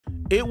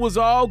It was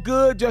all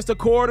good just a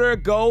quarter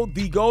ago.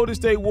 The Golden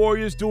State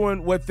Warriors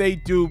doing what they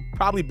do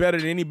probably better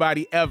than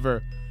anybody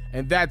ever,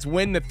 and that's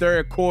win the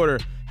third quarter.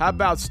 How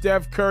about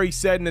Steph Curry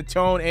setting the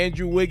tone,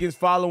 Andrew Wiggins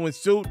following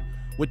suit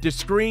with the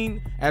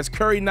screen as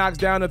Curry knocks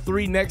down a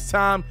three. Next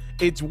time,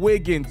 it's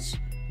Wiggins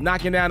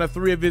knocking down a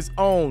three of his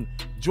own.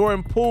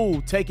 Jordan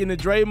Poole taking the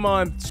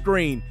Draymond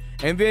screen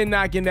and then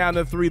knocking down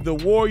the three. The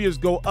Warriors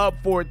go up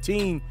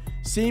 14,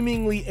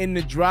 seemingly in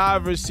the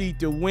driver's seat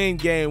to win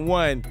game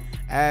one.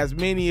 As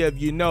many of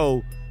you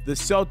know, the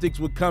Celtics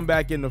would come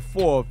back in the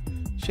fourth.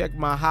 Check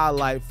my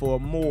highlight for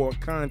more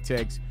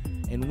context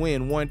and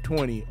win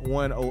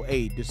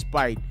 120-108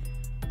 despite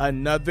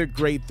another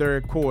great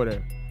third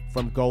quarter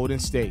from Golden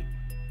State.